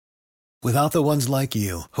Without the ones like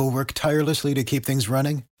you, who work tirelessly to keep things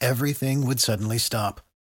running, everything would suddenly stop.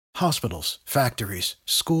 Hospitals, factories,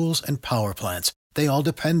 schools, and power plants, they all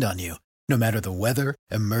depend on you. No matter the weather,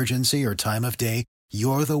 emergency, or time of day,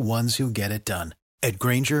 you're the ones who get it done. At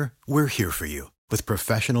Grainger, we're here for you with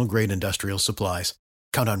professional-grade industrial supplies.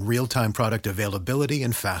 Count on real-time product availability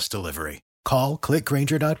and fast delivery. Call, click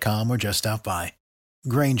Grainger.com, or just stop by.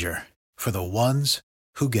 Grainger, for the ones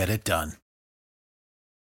who get it done.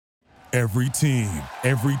 Every team,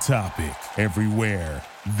 every topic, everywhere.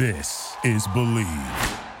 This is Believe.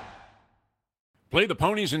 Play the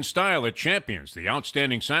ponies in style at Champions, the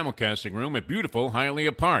outstanding simulcasting room at beautiful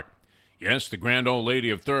Hialeah Park. Yes, the grand old lady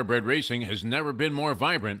of thoroughbred racing has never been more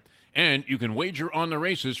vibrant, and you can wager on the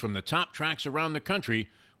races from the top tracks around the country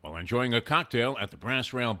while enjoying a cocktail at the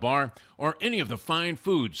Brass Rail Bar or any of the fine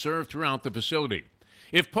food served throughout the facility.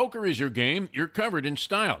 If poker is your game, you're covered in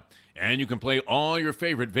style, and you can play all your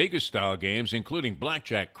favorite Vegas-style games, including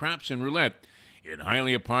blackjack, craps, and roulette, in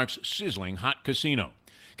Hialeah Park's sizzling hot casino.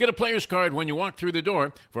 Get a player's card when you walk through the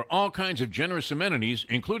door for all kinds of generous amenities,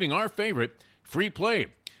 including our favorite, free play,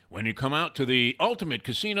 when you come out to the ultimate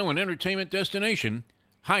casino and entertainment destination,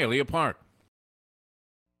 Hialeah Park.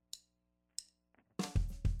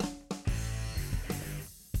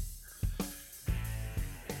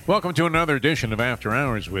 Welcome to another edition of After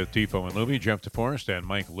Hours with Defo and Luby. Jeff DeForest and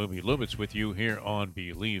Mike Luby Lubitz with you here on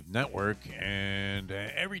Believe Network. And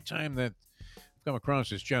every time that I've come across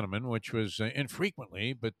this gentleman, which was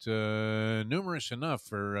infrequently, but numerous enough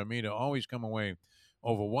for me to always come away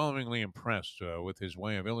overwhelmingly impressed with his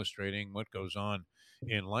way of illustrating what goes on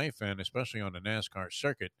in life, and especially on the NASCAR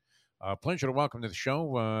circuit. Pleasure to welcome to the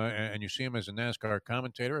show, and you see him as a NASCAR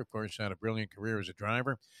commentator. Of course, had a brilliant career as a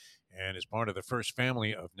driver, and as part of the first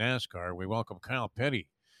family of NASCAR, we welcome Kyle Petty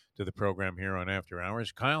to the program here on After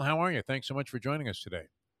Hours. Kyle, how are you? Thanks so much for joining us today.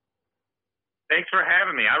 Thanks for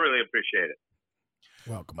having me. I really appreciate it.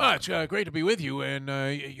 Welcome. It's great to be with you, and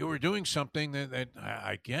you were doing something that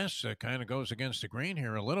I guess kind of goes against the grain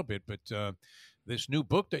here a little bit, but this new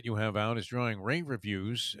book that you have out is drawing rave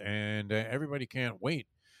reviews, and everybody can't wait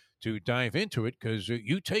to dive into it, because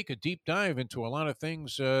you take a deep dive into a lot of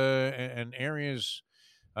things and areas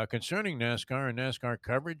concerning NASCAR and NASCAR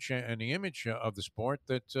coverage and the image of the sport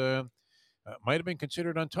that might have been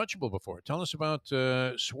considered untouchable before. Tell us about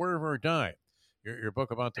Swerve or Die, your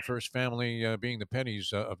book about the first family being the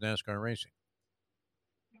Petties of NASCAR racing.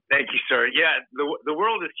 Thank you, sir. Yeah, the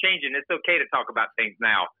world is changing. It's okay to talk about things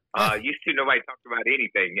now. Used to nobody talked about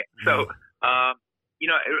anything. So,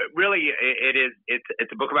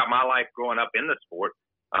 it's a book about my life growing up in the sport.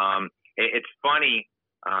 It's funny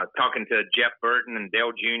talking to Jeff Burton and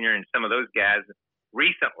Dale Jr. and some of those guys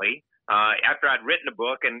recently after I'd written a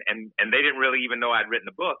book, and they didn't really even know I'd written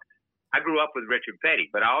a book. I grew up with Richard Petty,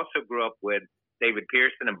 but I also grew up with David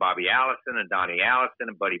Pearson and Bobby Allison and Donnie Allison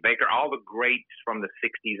and Buddy Baker, all the greats from the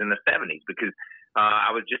 60s and the 70s, because I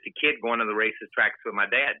was just a kid going to the races tracks with my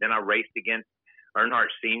dad. Then I raced against Earnhardt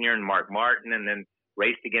Sr. and Mark Martin, and then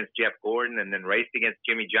raced against Jeff Gordon, and then raced against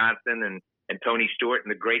Jimmy Johnson and Tony Stewart and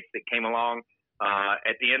the greats that came along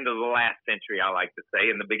at the end of the last century, I like to say,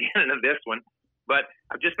 in the beginning of this one. But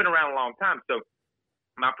I've just been around a long time, so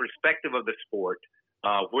my perspective of the sport,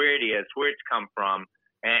 where it is, where it's come from,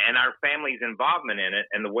 and our family's involvement in it,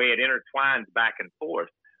 and the way it intertwines back and forth.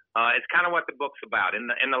 It's kind of what the book's about. In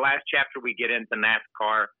the last chapter, we get into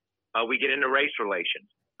NASCAR. We get into race relations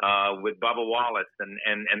with Bubba Wallace and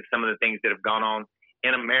some of the things that have gone on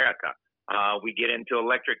in America. We get into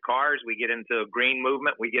electric cars. We get into green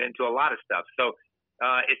movement. We get into a lot of stuff. So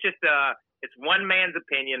it's just it's one man's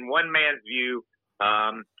opinion, one man's view,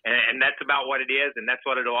 and that's about what it is, and that's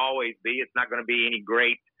what it'll always be. It's not going to be any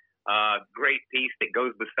great piece that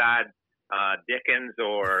goes beside Dickens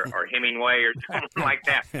or Hemingway or something like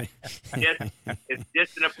that. It's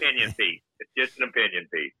just an opinion piece. It's just an opinion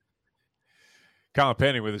piece. Kyle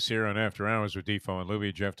Petty with us here on After Hours with Defo and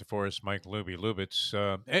Luby, Jeff DeForest, Mike Luby Lubitz.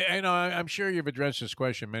 And I'm sure you've addressed this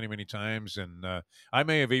question many, many times, and I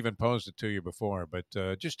may have even posed it to you before, but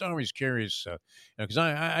just always curious, because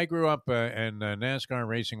I grew up and NASCAR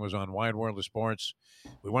racing was on Wide World of Sports.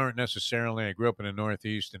 We weren't necessarily, I grew up in the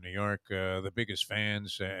Northeast in New York, the biggest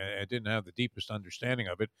fans. I didn't have the deepest understanding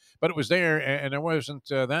of it, but it was there, and there wasn't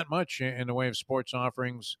that much in the way of sports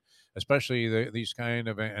offerings, especially these kind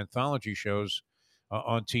of anthology shows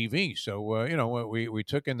on TV. So, we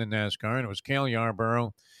took in the NASCAR, and it was Cale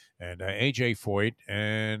Yarborough and A.J. Foyt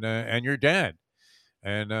and your dad.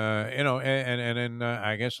 And, and then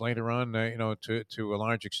I guess later on, to a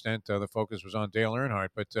large extent, the focus was on Dale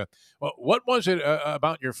Earnhardt. But what was it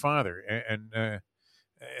about your father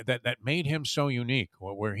that made him so unique,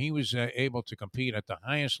 where he was able to compete at the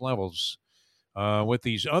highest levels with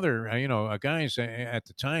these other, guys at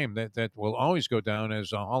the time that will always go down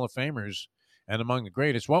as Hall of Famers and among the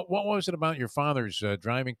greatest. What was it about your father's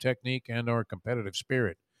driving technique and/or competitive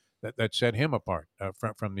spirit that set him apart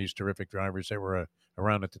from these terrific drivers that were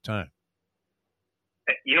around at the time?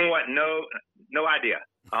 You know what? No idea.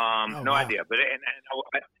 No idea. But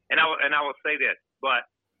I will say this. But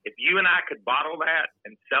if you and I could bottle that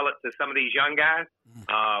and sell it to some of these young guys,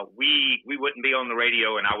 we wouldn't be on the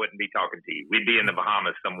radio, and I wouldn't be talking to you. We'd be in the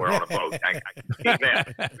Bahamas somewhere on a boat. I can see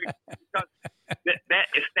that. Because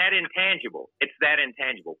it's that intangible. It's that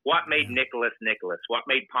intangible. What made Nicholas Nicholas? What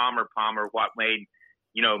made Palmer Palmer? What made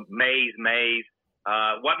Mays Mays?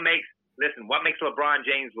 What makes LeBron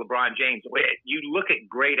James LeBron James? You look at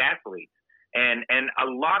great athletes, and a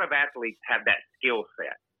lot of athletes have that skill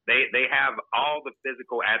set. They have all the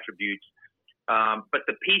physical attributes, but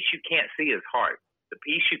the piece you can't see is heart. The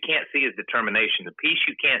piece you can't see is determination. The piece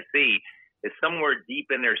you can't see is somewhere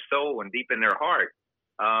deep in their soul and deep in their heart,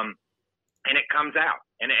 and it comes out.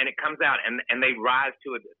 And it comes out, and they rise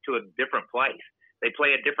to a different place. They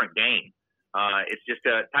play a different game. It's just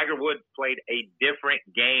Tiger Woods played a different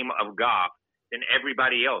game of golf than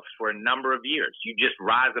everybody else for a number of years. You just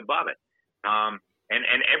rise above it.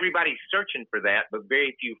 And everybody's searching for that, but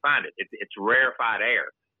very few find it. It's rarefied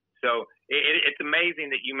air. So it's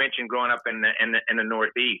amazing that you mentioned growing up in the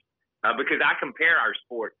Northeast, because I compare our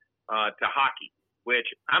sport to hockey, which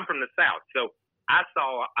I'm from the South. So I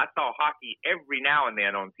saw hockey every now and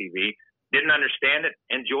then on TV. Didn't understand it,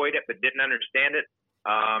 enjoyed it, but didn't understand it,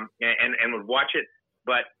 and would watch it.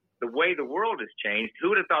 But the way the world has changed, who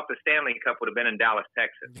would have thought the Stanley Cup would have been in Dallas,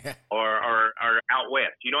 Texas, or out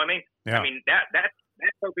west? You know what I mean? Yeah. I mean that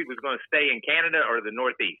trophy was going to stay in Canada or the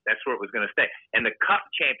Northeast. That's where it was going to stay, and the Cup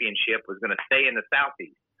championship was going to stay in the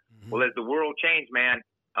Southeast. Mm-hmm. Well, as the world changed, man,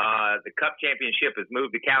 the Cup championship has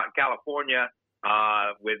moved to California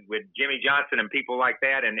with Jimmy Johnson and people like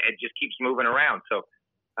that, and it just keeps moving around. So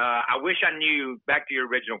I wish I knew. Back to your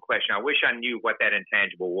original question, I wish I knew what that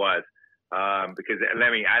intangible was. Because I'd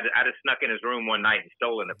have snuck in his room one night and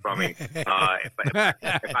stolen it from him. If I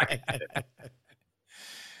could get it.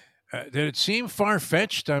 Did it seem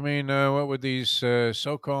far-fetched? I mean, what would these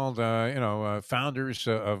so-called, founders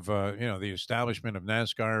of, the establishment of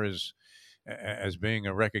NASCAR as being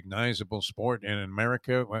a recognizable sport in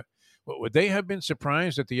America? Would they have been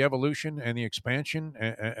surprised at the evolution and the expansion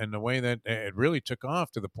and the way that it really took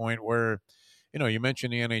off to the point where, you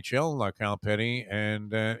mentioned the NHL, Cal Petty,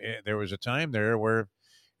 and there was a time there where,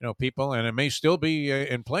 people, and it may still be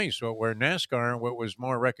in place, where NASCAR was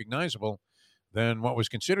more recognizable than what was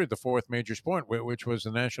considered the fourth major sport, which was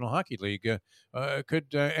the National Hockey League.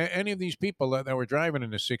 Could any of these people that were driving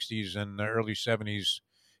in the 60s and the early 70s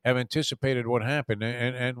have anticipated what happened?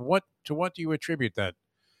 And what do you attribute that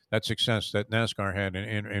success that NASCAR had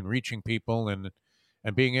in reaching people and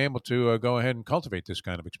being able to go ahead and cultivate this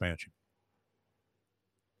kind of expansion?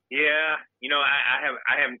 Yeah, to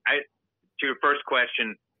your first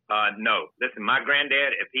question, no. Listen, my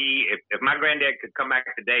granddad, if my granddad could come back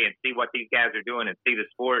today and see what these guys are doing and see the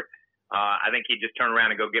sport, I think he'd just turn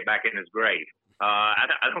around and go get back in his grave. I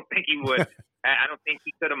don't think he would. I don't think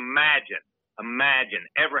he could ever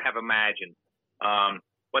have imagined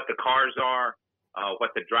what the cars are,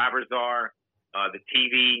 what the drivers are, the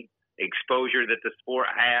TV exposure that the sport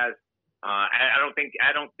has. I don't think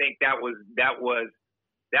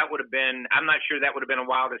that would have been, I'm not sure that would have been a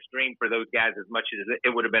wildest dream for those guys as much as it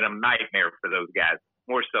would have been a nightmare for those guys,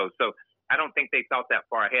 more so. So I don't think they thought that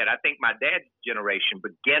far ahead. I think my dad's generation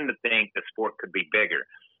began to think the sport could be bigger.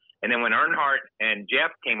 And then when Earnhardt and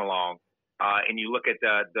Jeff came along, and you look at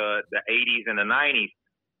the 80s and the 90s,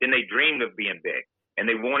 then they dreamed of being big, and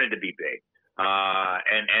they wanted to be big.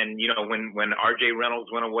 When R.J. Reynolds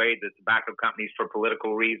went away, the tobacco companies for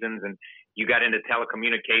political reasons, and you got into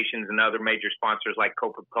telecommunications and other major sponsors like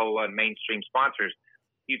Coca-Cola and mainstream sponsors,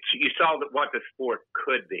 you saw what the sport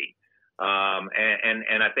could be.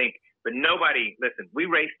 And I think, but nobody, listen, we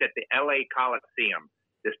raced at the LA Coliseum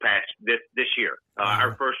this year.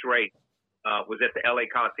 Our first race was at the LA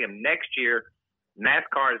Coliseum. Next year,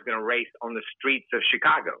 NASCAR is going to race on the streets of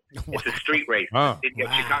Chicago. Wow. It's a street race. Oh. City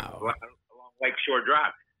of Chicago, along Lakeshore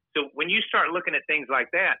Drive. So when you start looking at things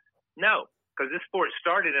like that, no, because this sport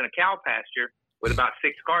started in a cow pasture with about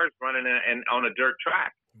 6 cars running on a dirt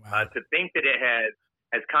track. Wow. To think that it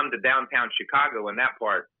has come to downtown Chicago in that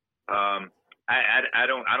part, I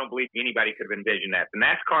don't believe anybody could have envisioned that. The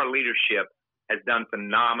NASCAR leadership has done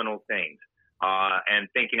phenomenal things and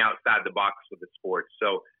thinking outside the box with the sport.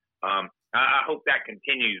 So I hope that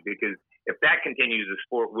continues, because if that continues, the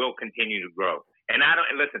sport will continue to grow. And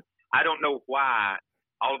I don't know why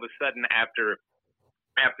all of a sudden after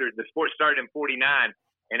the sport started in '49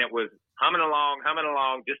 and it was humming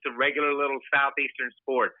along, just a regular little Southeastern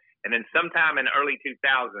sport, and then sometime in early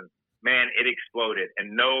 2000, man, it exploded,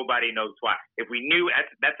 and nobody knows why. If we knew,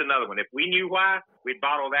 that's another one. If we knew why, we'd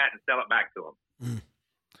bottle that and sell it back to them.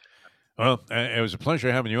 Well, it was a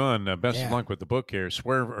pleasure having you on. Best of luck with the book here,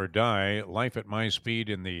 Swerve or Die, Life at My Speed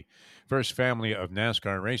in the First Family of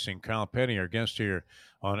NASCAR Racing. Kyle Petty, our guest here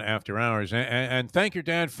on After Hours. And thank your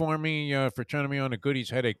dad for me for turning me on to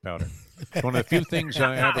Goody's headache powder. It's one of the few things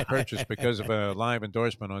I ever purchased because of a live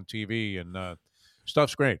endorsement on TV, and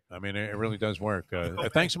stuff's great. I mean, it really does work.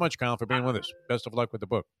 Thanks so much, Kyle, for being with us. Best of luck with the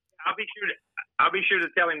book. I'll be sure to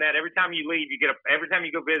tell him that every time you leave, every time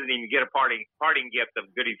you go visit him, you get a parting gift of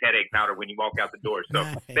Goody's headache powder when you walk out the door. So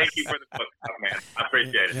thank you for the book, man. I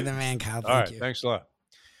appreciate it. You're the man, Kyle. All right, thanks a lot.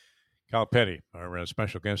 Kyle Petty, our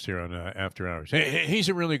special guest here on After Hours. He's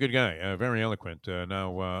a really good guy, very eloquent.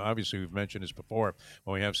 Now, obviously, we've mentioned this before.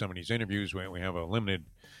 When we have some of these interviews, we have a limited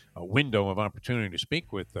window of opportunity to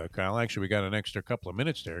speak with Kyle. Actually, we got an extra couple of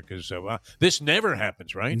minutes there because this never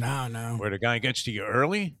happens, right? No. Where the guy gets to you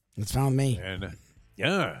early. It's found me. And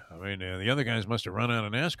I mean, the other guys must have run out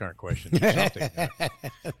of NASCAR questions or something.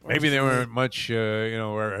 Maybe they weren't much,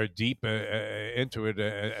 or deep into it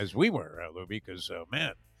as we were, Lou, because,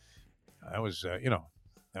 man, that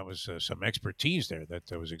was, some expertise there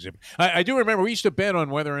that was exhibited. I do remember we used to bet on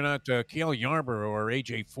whether or not Cale Yarborough or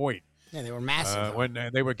A.J. Foyt, yeah, they were massive. when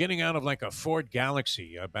they were getting out of like a Ford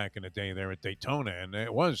Galaxy back in the day there at Daytona. And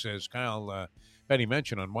it was, as Kyle Petty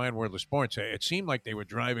mentioned on Wide World of Sports, it seemed like they were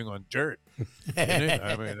driving on dirt. Didn't it?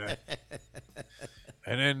 I mean,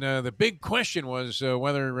 and then the big question was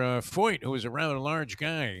whether Foyt, who was a rather large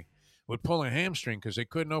guy, would pull a hamstring because they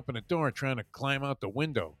couldn't open a door trying to climb out the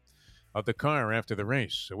window of the car after the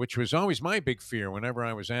race, which was always my big fear whenever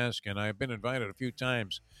I was asked. And I've been invited a few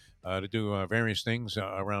times to do various things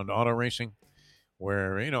around auto racing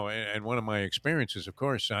where, and one of my experiences, of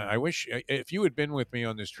course, I wish if you had been with me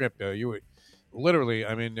on this trip, you would literally,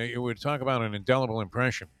 I mean, you would talk about an indelible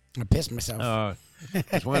impression. I pissed myself.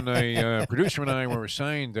 Because when a producer and I were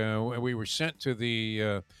assigned, we were sent to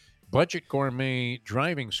the Budget Gourmet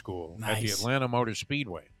Driving School at the Atlanta Motor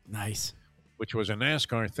Speedway. Nice. Which was a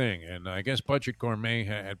NASCAR thing. And I guess Budget Gourmet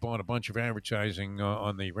had bought a bunch of advertising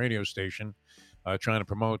on the radio station trying to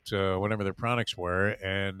promote whatever their products were.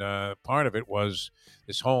 And part of it was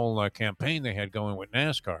this whole campaign they had going with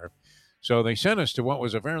NASCAR. So they sent us to what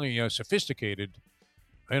was a very sophisticated,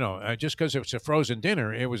 just because it was a frozen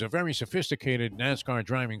dinner, it was a very sophisticated NASCAR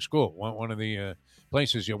driving school. One of the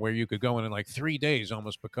places where you could go in like 3 days,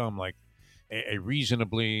 almost become like a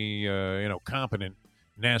reasonably, competent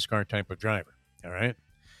NASCAR type of driver. All right.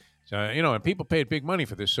 So, and people paid big money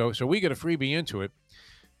for this. So we get a freebie into it.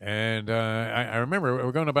 And I remember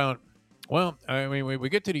we're going about, we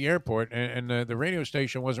get to the airport and the radio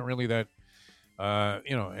station wasn't really that,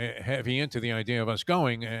 heavy into the idea of us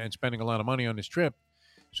going and spending a lot of money on this trip.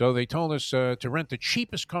 So they told us to rent the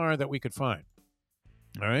cheapest car that we could find.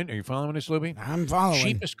 All right. Are you following this, Luby? I'm following.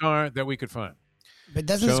 Cheapest car that we could find. But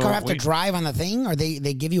doesn't this car have to drive on the thing, or they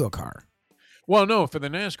give you a car? Well, no. For the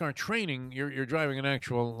NASCAR training, you're driving an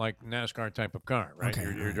actual like NASCAR type of car, right?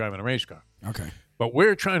 Okay, You're driving a race car. Okay. But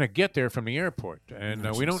we're trying to get there from the airport, and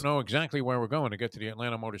we don't know exactly where we're going to get to the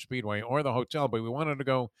Atlanta Motor Speedway or the hotel, but we wanted to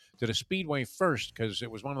go to the Speedway first because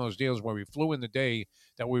it was one of those deals where we flew in the day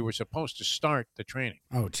that we were supposed to start the training.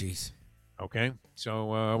 Oh, jeez. Okay,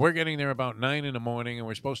 so we're getting there about 9 in the morning, and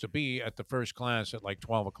we're supposed to be at the first class at like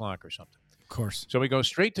 12 o'clock or something. Of course. So we go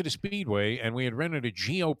straight to the Speedway, and we had rented a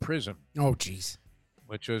Geo Prism. Oh, jeez.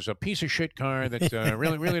 Which was a piece of shit car that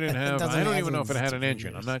really didn't have. I don't even know if it had an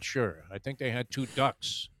engine. I'm not sure. I think they had two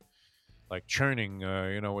ducks, like churning,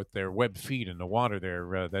 with their webbed feet in the water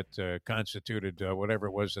there that constituted whatever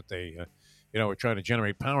it was that they, were trying to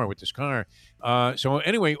generate power with this car. So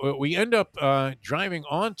anyway, we end up driving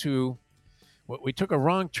onto. We took a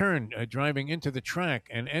wrong turn driving into the track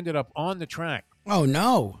and ended up on the track. Oh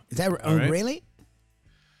no! Is that really?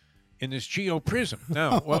 In this Geo Prism.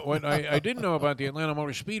 Now, what I didn't know about the Atlanta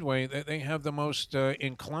Motor Speedway, they have the most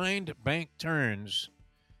inclined bank turns.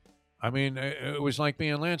 I mean, it was like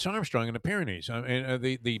being Lance Armstrong in the Pyrenees. I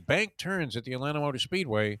mean, the bank turns at the Atlanta Motor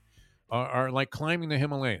Speedway are like climbing the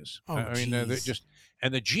Himalayas. Oh, I mean, they're just,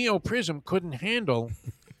 and the Geo Prism couldn't handle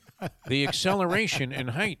the acceleration and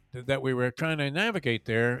height that we were trying to navigate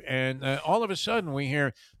there. And all of a sudden, we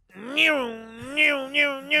hear. And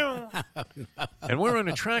we're on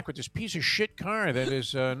a track with this piece of shit car that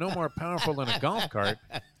is no more powerful than a golf cart,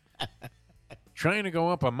 trying to go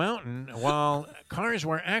up a mountain while cars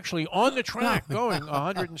were actually on the track going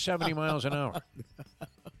 170 miles an hour.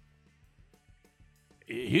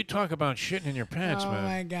 You talk about shitting in your pants, man. Oh,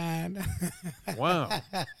 my God. Wow.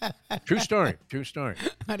 True story.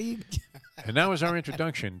 How do you... And that was our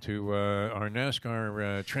introduction to our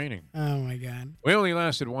NASCAR training. Oh, my God. We only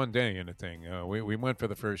lasted one day in the thing. We went for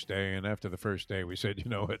the first day, and after the first day, we said, you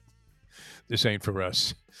know what, this ain't for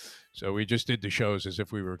us. So we just did the shows as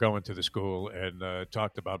if we were going to the school and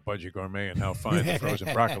talked about Budgie Gourmet and how fine the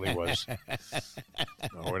frozen broccoli was,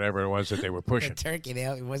 or whatever it was that they were pushing. The turkey,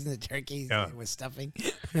 it wasn't the turkey. Yeah. It was stuffing.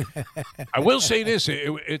 I will say this: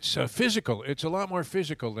 it's physical. It's a lot more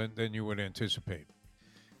physical than you would anticipate.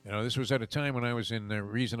 You know, this was at a time when I was in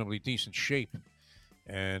reasonably decent shape,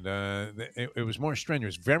 and it was more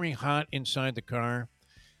strenuous. Very hot inside the car.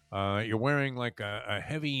 You're wearing like a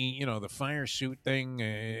heavy, the fire suit thing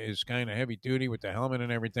is kind of heavy duty with the helmet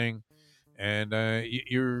and everything. And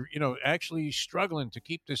you're, actually struggling to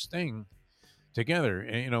keep this thing together.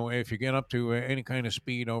 And, if you get up to any kind of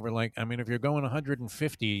speed over, if you're going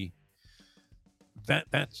 150,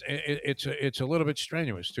 it's a little bit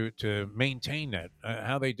strenuous to maintain that.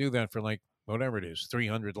 How they do that for whatever it is,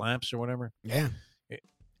 300 laps or whatever. Yeah.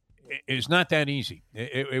 It's not that easy.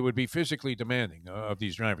 It would be physically demanding of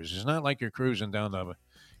these drivers. It's not like you're cruising down the,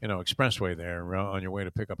 expressway there on your way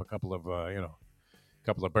to pick up a couple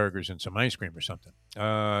of burgers and some ice cream or something.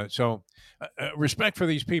 So respect for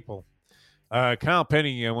these people. Kyle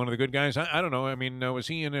Petty, one of the good guys. I don't know. I mean, was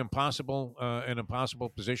he in an impossible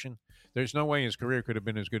position? There's no way his career could have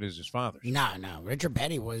been as good as his father's. No. Richard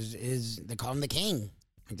Petty they call him the King.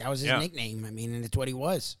 That was his nickname. I mean, and it's what he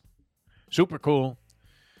was. Super cool.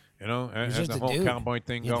 Has the whole dude. Cowboy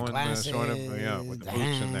thing going, sort of, with the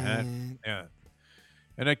boots and the hat. Yeah.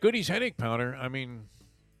 And that Goody's headache powder, I mean,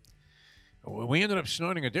 we ended up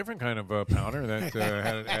snorting a different kind of powder that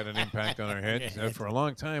had an impact on our head for a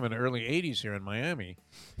long time in the early 80s here in Miami.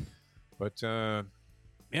 But, the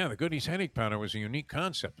Goody's headache powder was a unique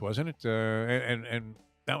concept, wasn't it? And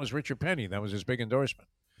that was Richard Petty. That was his big endorsement.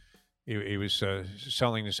 He was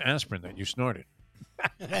selling this aspirin that you snorted.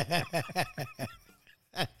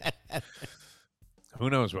 Who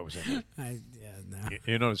knows what was in it? No.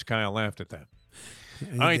 You notice Kyle laughed at that.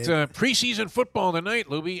 All right, preseason football tonight,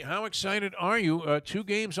 Luby. How excited are you? 2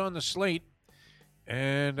 games on the slate,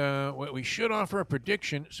 and we should offer a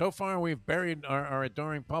prediction. So far, we've buried our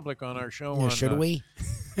adoring public on our show. Should we?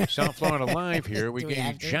 South Florida Live here. We Do we gave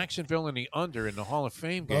have to? Jacksonville in the under in the Hall of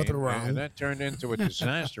Fame game, Both are wrong. and that turned into a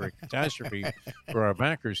catastrophe for our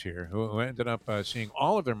backers here, who ended up seeing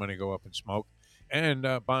all of their money go up in smoke. And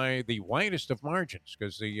by the widest of margins,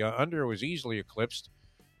 because the under was easily eclipsed.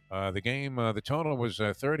 The game, the total was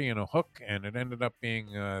 30 and a hook, and it ended up being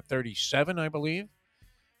 37, I believe.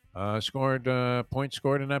 Points scored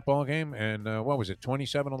in that ball game, and what was it,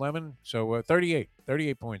 27-11? So 38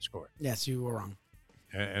 points scored. Yes, you were wrong.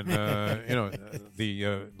 And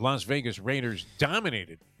the Las Vegas Raiders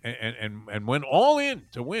dominated and went all in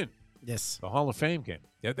to win. Yes. The Hall of Fame game.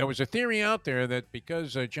 There was a theory out there that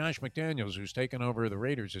because Josh McDaniels, who's taken over the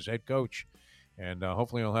Raiders as head coach, and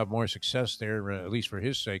hopefully he'll have more success there, at least for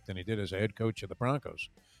his sake, than he did as a head coach of the Broncos,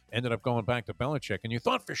 ended up going back to Belichick. And you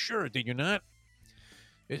thought for sure, did you not?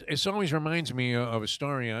 It always reminds me of a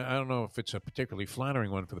story. I don't know if it's a particularly flattering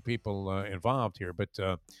one for the people involved here, but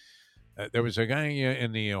there was a guy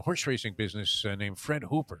in the horse racing business named Fred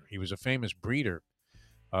Hooper. He was a famous breeder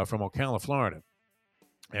from Ocala, Florida.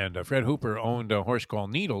 And Fred Hooper owned a horse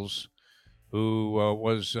called Needles, who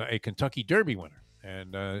was a Kentucky Derby winner.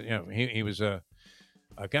 And, he was a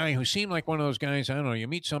guy who seemed like one of those guys, I don't know, you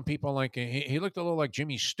meet some people like, he looked a little like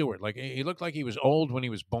Jimmy Stewart. Like, he looked like he was old when he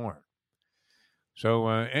was born. So,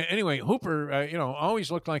 anyway, Hooper, always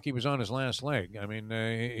looked like he was on his last leg. I mean,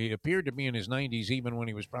 he appeared to be in his 90s even when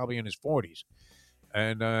he was probably in his 40s.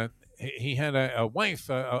 And he had a wife.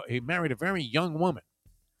 He married a very young woman.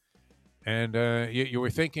 And you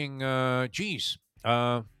were thinking, geez,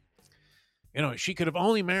 she could have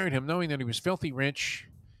only married him knowing that he was filthy rich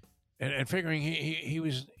and figuring he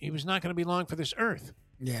was not going to be long for this earth.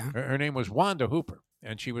 Yeah. Her name was Wanda Hooper,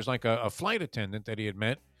 and she was like a flight attendant that he had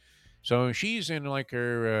met. So she's in like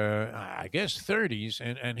her, I guess, 30s,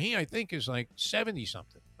 and he, I think, is like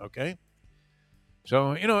 70-something, okay?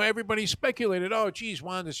 So, everybody speculated, oh, geez,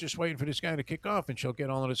 Wanda's just waiting for this guy to kick off and she'll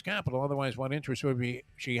get all of his capital. Otherwise, what interest would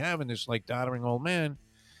she have in this, like, doddering old man?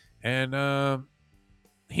 And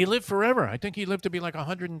he lived forever. I think he lived to be like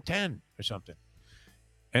 110 or something.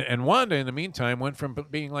 And Wanda, in the meantime, went from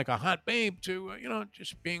being like a hot babe to,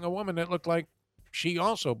 just being a woman that looked like she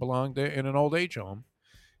also belonged in an old age home.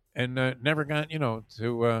 and never got,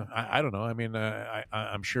 to, I don't know. I mean,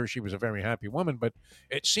 I'm sure she was a very happy woman, but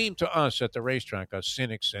it seemed to us at the racetrack, us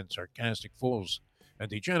cynics and sarcastic fools and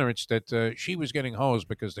degenerates, that she was getting hosed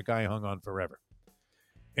because the guy hung on forever.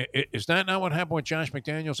 Is that not what happened with Josh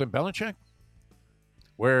McDaniels and Belichick?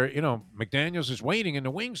 Where, McDaniels is waiting in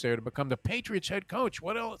the wings there to become the Patriots head coach.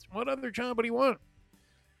 What else? What other job would he want?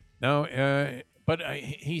 Now, but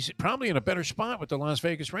he's probably in a better spot with the Las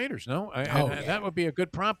Vegas Raiders, no? That would be a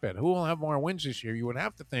good prop bet. Who will have more wins this year? You would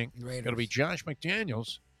have to think it'll be Josh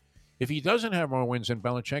McDaniels. If he doesn't have more wins than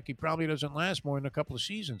Belichick, he probably doesn't last more than a couple of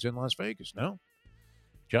seasons in Las Vegas, no?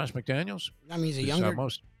 Josh McDaniels? I mean, he's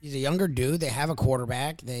a younger dude. They have a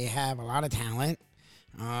quarterback. They have a lot of talent.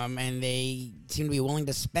 And they seem to be willing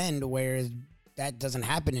to spend, whereas that doesn't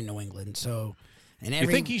happen in New England. So, you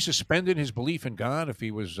think he suspended his belief in God if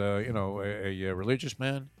he was, a religious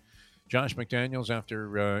man? Josh McDaniels, after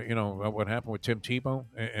what happened with Tim Tebow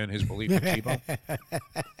and his belief in Tebow,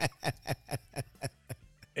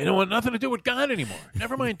 it don't want nothing to do with God anymore.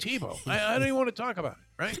 Never mind Tebow. I don't even want to talk about it.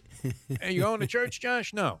 Right? Hey, you going to church,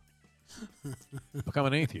 Josh? No. Become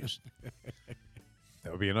an atheist.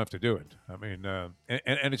 That would be enough to do it. I mean,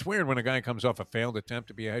 and it's weird when a guy comes off a failed attempt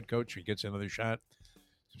to be a head coach, he gets another shot,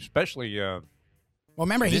 especially. Well,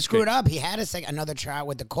 remember, he screwed up. He had another shot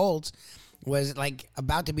with the Colts, was like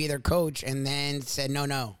about to be their coach, and then said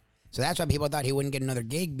no. So that's why people thought he wouldn't get another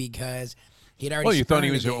gig, because he'd already. Well, you thought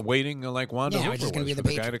he was waiting like Wanda Hooper was going to be the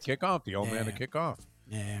guy to kick off, the old man to kick off.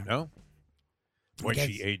 Yeah. No. Boy,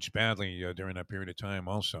 she aged badly during that period of time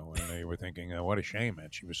also, and they were thinking, what a shame, man.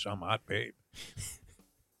 She was some hot babe.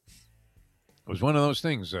 It was one of those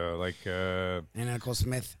things, like Anna Nicole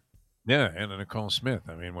Smith. Yeah, Anna Nicole Smith.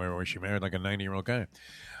 I mean, where she married like a 90-year-old guy.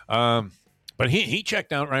 But he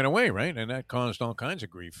checked out right away, right? And that caused all kinds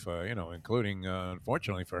of grief, including,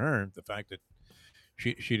 unfortunately for her, the fact that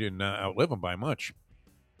she didn't outlive him by much.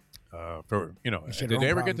 Did they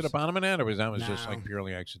ever get to the bottom of that, or was that just like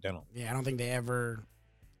purely accidental? Yeah, I don't think they ever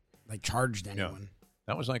charged anyone. Yeah.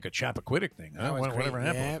 That was like a Chappaquiddick thing. Huh? Whatever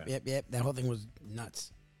happened? Yep. That whole thing was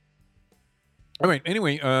nuts. All right.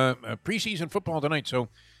 Anyway, preseason football tonight. So,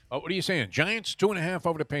 what are you saying? Giants 2.5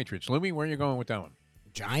 over the Patriots. Lumi, where are you going with that one?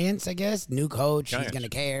 Giants, I guess. New coach. Giants. He's going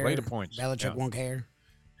to care. Lay the points. Belichick won't care.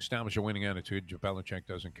 Establish a winning attitude. Belichick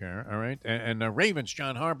doesn't care. All right. And Ravens.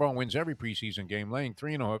 John Harbaugh wins every preseason game, laying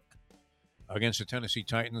 3.5 against the Tennessee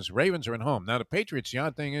Titans. Ravens are at home. Now, the Patriots, the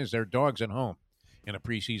odd thing is they're dogs at home in a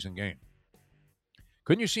preseason game.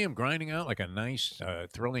 Couldn't you see him grinding out like a nice,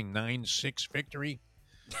 thrilling 9-6 victory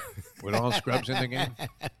with all scrubs in the game?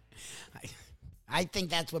 I think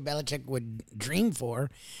that's what Belichick would dream for.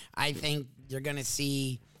 I think you're going to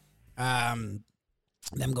see them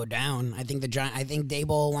go down. I think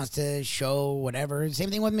Daboll wants to show whatever. Same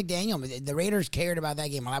thing with McDaniel. The Raiders cared about that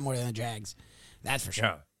game a lot more than the Jags. That's for sure.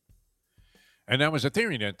 Yeah. And that was a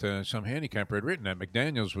theory that some handicapper had written, that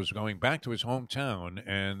McDaniels was going back to his hometown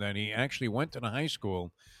and that he actually went to the high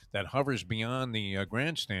school that hovers beyond the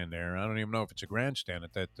grandstand there. I don't even know if it's a grandstand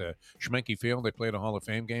at that Schmenke Field they played a Hall of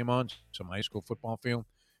Fame game on, some high school football field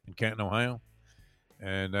in Canton, Ohio.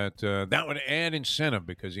 And that would add incentive,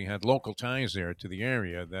 because he had local ties there to the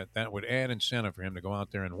area, that would add incentive for him to go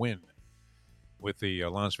out there and win with the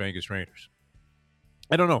Las Vegas Raiders.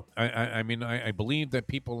 I don't know. I mean, I believe that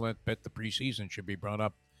people that bet the preseason should be brought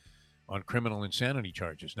up on criminal insanity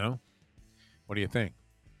charges, no? What do you think?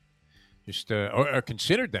 Just or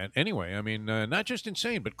considered that anyway. I mean, not just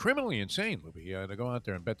insane, but criminally insane, Louie, to go out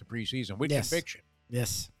there and bet the preseason with conviction.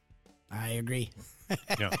 Yes, I agree.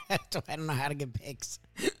 Yeah. I don't know how to get picks.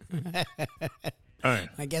 All right.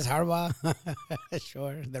 I guess Harbaugh.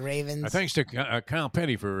 Sure. The Ravens. Thanks to Kyle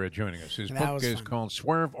Petty for joining us. His book is called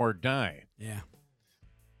Swerve or Die. Yeah.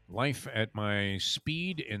 Life at My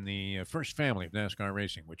Speed in the First Family of NASCAR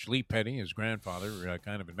Racing, which Lee Petty, his grandfather,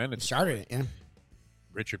 kind of invented. Started it, yeah.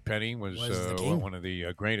 Richard Petty was one of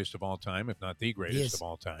the greatest of all time, if not the greatest of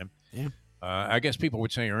all time. Yeah. I guess people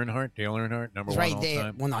would say Earnhardt, Dale Earnhardt, number one all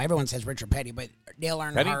time. Well, no, everyone says Richard Petty, but Dale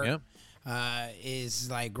Earnhardt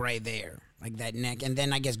is like right there, like that neck. And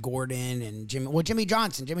then I guess Gordon and Jimmy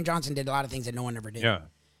Johnson. Jimmy Johnson did a lot of things that no one ever did. Yeah.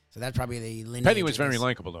 So that's probably the lineage. Petty was very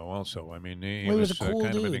likable, though, also. I mean, he was a cool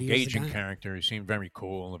kind dude. of an engaging character. He seemed very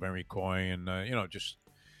cool, very coy, and, just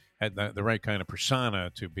had the right kind of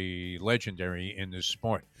persona to be legendary in this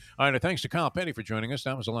sport. All right, thanks to Kyle Petty for joining us.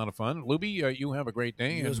 That was a lot of fun. Luby, you have a great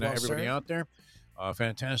day, and everybody out there,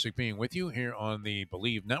 fantastic being with you here on the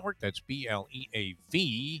Believe Network. That's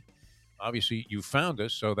BLEAV. Obviously, you found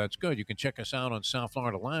us, so that's good. You can check us out on South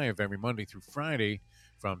Florida Live every Monday through Friday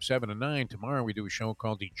from 7 to 9. Tomorrow we do a show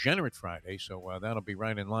called Degenerate Friday, so that'll be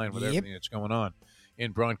right in line with everything that's going on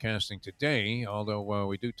in broadcasting today, although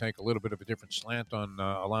we do take a little bit of a different slant on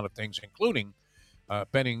a lot of things, including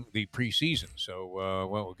betting the preseason. So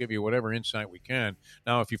we'll give you whatever insight we can.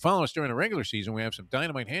 Now, if you follow us during the regular season, we have some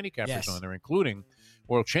dynamite handicappers on there, including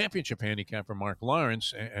World Championship handicapper Mark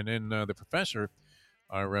Lawrence, and then the professor,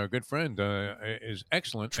 our good friend, is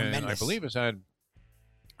excellent. Tremendous. And I believe has had,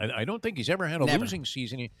 I don't think he's ever had a losing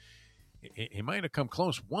season. He might have come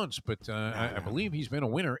close once, but I believe he's been a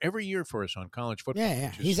winner every year for us on college football.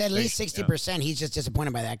 Yeah. He's at least 60%. He's just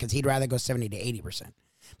disappointed by that because he'd rather go 70 to 80%.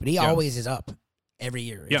 But he always is up every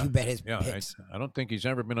year. If you bet his picks. I don't think he's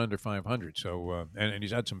ever been under 500. So, and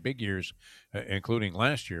he's had some big years, including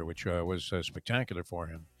last year, which was spectacular for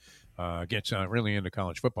him. Gets really into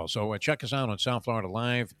college football. So check us out on South Florida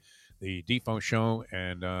Live, the Defoe Show,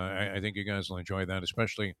 and I think you guys will enjoy that,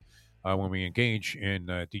 especially when we engage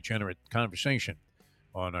in degenerate conversation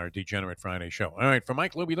on our Degenerate Friday show. All right, for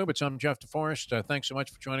Mike Luby Lubitz, I'm Jeff DeForest. Thanks so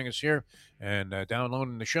much for joining us here and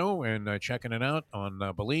downloading the show and checking it out on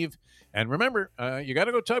Believe. And remember, you got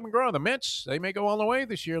to go Tug McGraw. The Mets, they may go all the way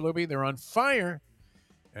this year, Luby. They're on fire.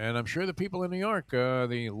 And I'm sure the people in New York,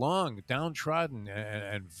 the long, downtrodden,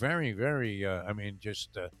 and very, very,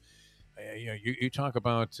 you talk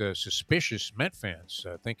about suspicious Met fans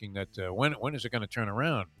thinking that when is it going to turn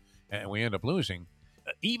around and we end up losing.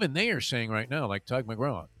 Even they are saying right now, like Tug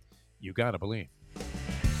McGraw, you got to believe.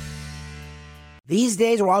 These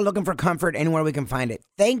days, we're all looking for comfort anywhere we can find it.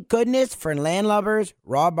 Thank goodness for Landlubbers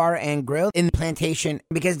Raw Bar and Grill in Plantation,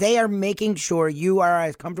 because they are making sure you are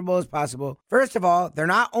as comfortable as possible. First of all, they're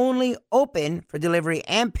not only open for delivery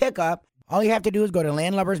and pickup. All you have to do is go to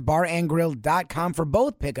landlubbersbarandgrill.com for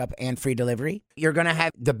both pickup and free delivery. You're going to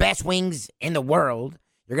have the best wings in the world.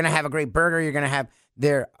 You're going to have a great burger. You're going to have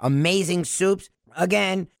their amazing soups.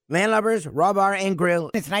 Again, Landlubbers, Raw Bar, and Grill.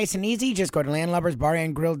 It's nice and easy. Just go to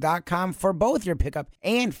landlubbersbarandgrill.com for both your pickup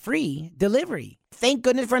and free delivery. Thank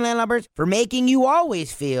goodness for Landlubbers for making you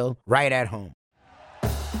always feel right at home.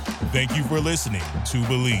 Thank you for listening to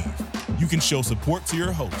Believe. You can show support to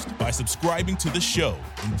your host by subscribing to the show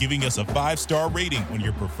and giving us a 5-star rating on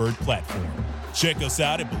your preferred platform. Check us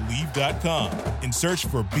out at Believe.com and search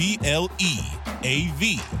for BLEAV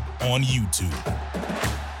on YouTube.